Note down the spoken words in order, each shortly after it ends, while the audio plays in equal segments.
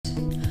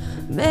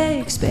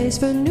Make space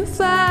for new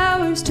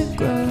flowers to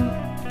grow.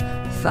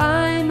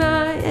 Find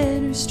my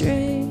inner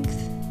strength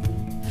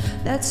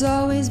that's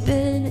always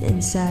been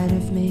inside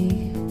of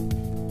me.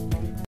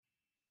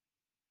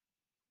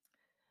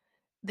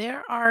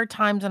 There are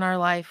times in our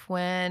life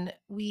when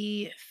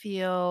we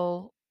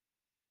feel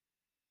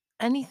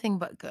anything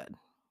but good.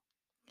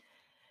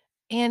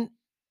 And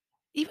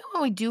even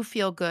when we do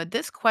feel good,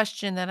 this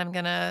question that I'm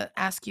going to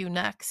ask you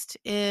next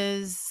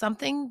is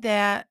something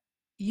that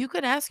you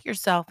could ask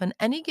yourself in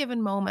any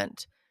given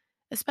moment,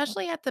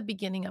 especially at the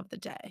beginning of the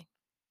day.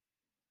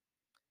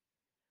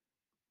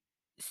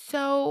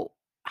 So,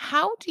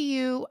 how do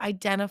you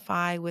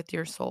identify with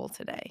your soul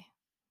today?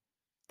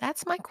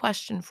 That's my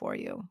question for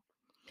you.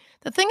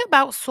 The thing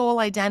about soul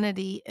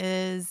identity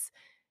is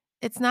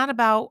it's not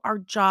about our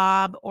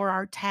job or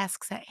our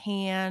tasks at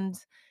hand.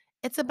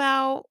 It's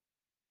about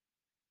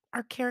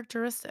our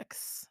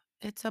characteristics.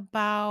 It's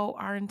about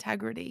our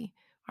integrity,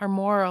 our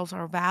morals,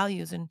 our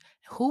values, and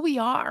who we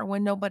are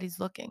when nobody's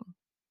looking.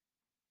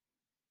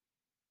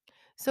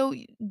 So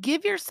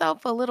give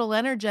yourself a little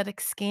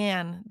energetic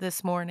scan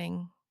this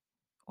morning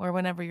or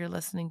whenever you're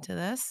listening to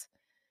this.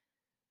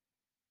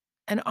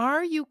 And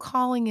are you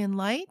calling in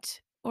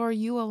light or are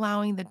you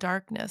allowing the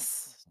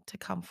darkness to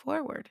come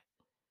forward?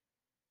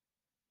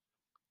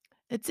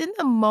 It's in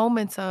the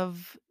moments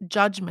of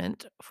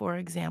judgment, for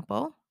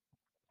example,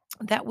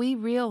 that we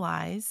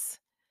realize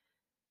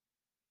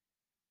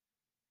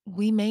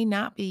we may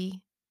not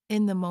be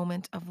in the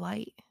moment of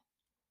light.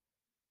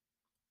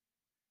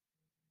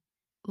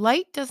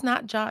 Light does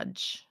not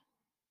judge.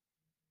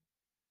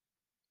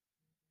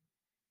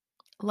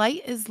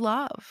 Light is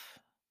love,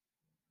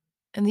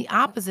 and the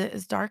opposite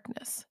is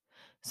darkness.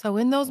 So,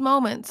 in those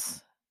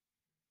moments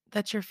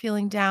that you're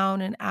feeling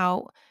down and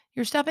out,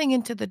 you're stepping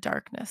into the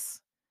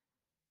darkness.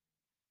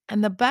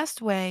 And the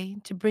best way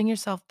to bring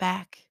yourself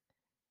back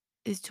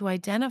is to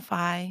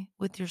identify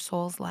with your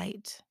soul's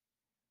light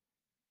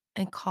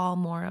and call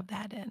more of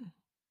that in.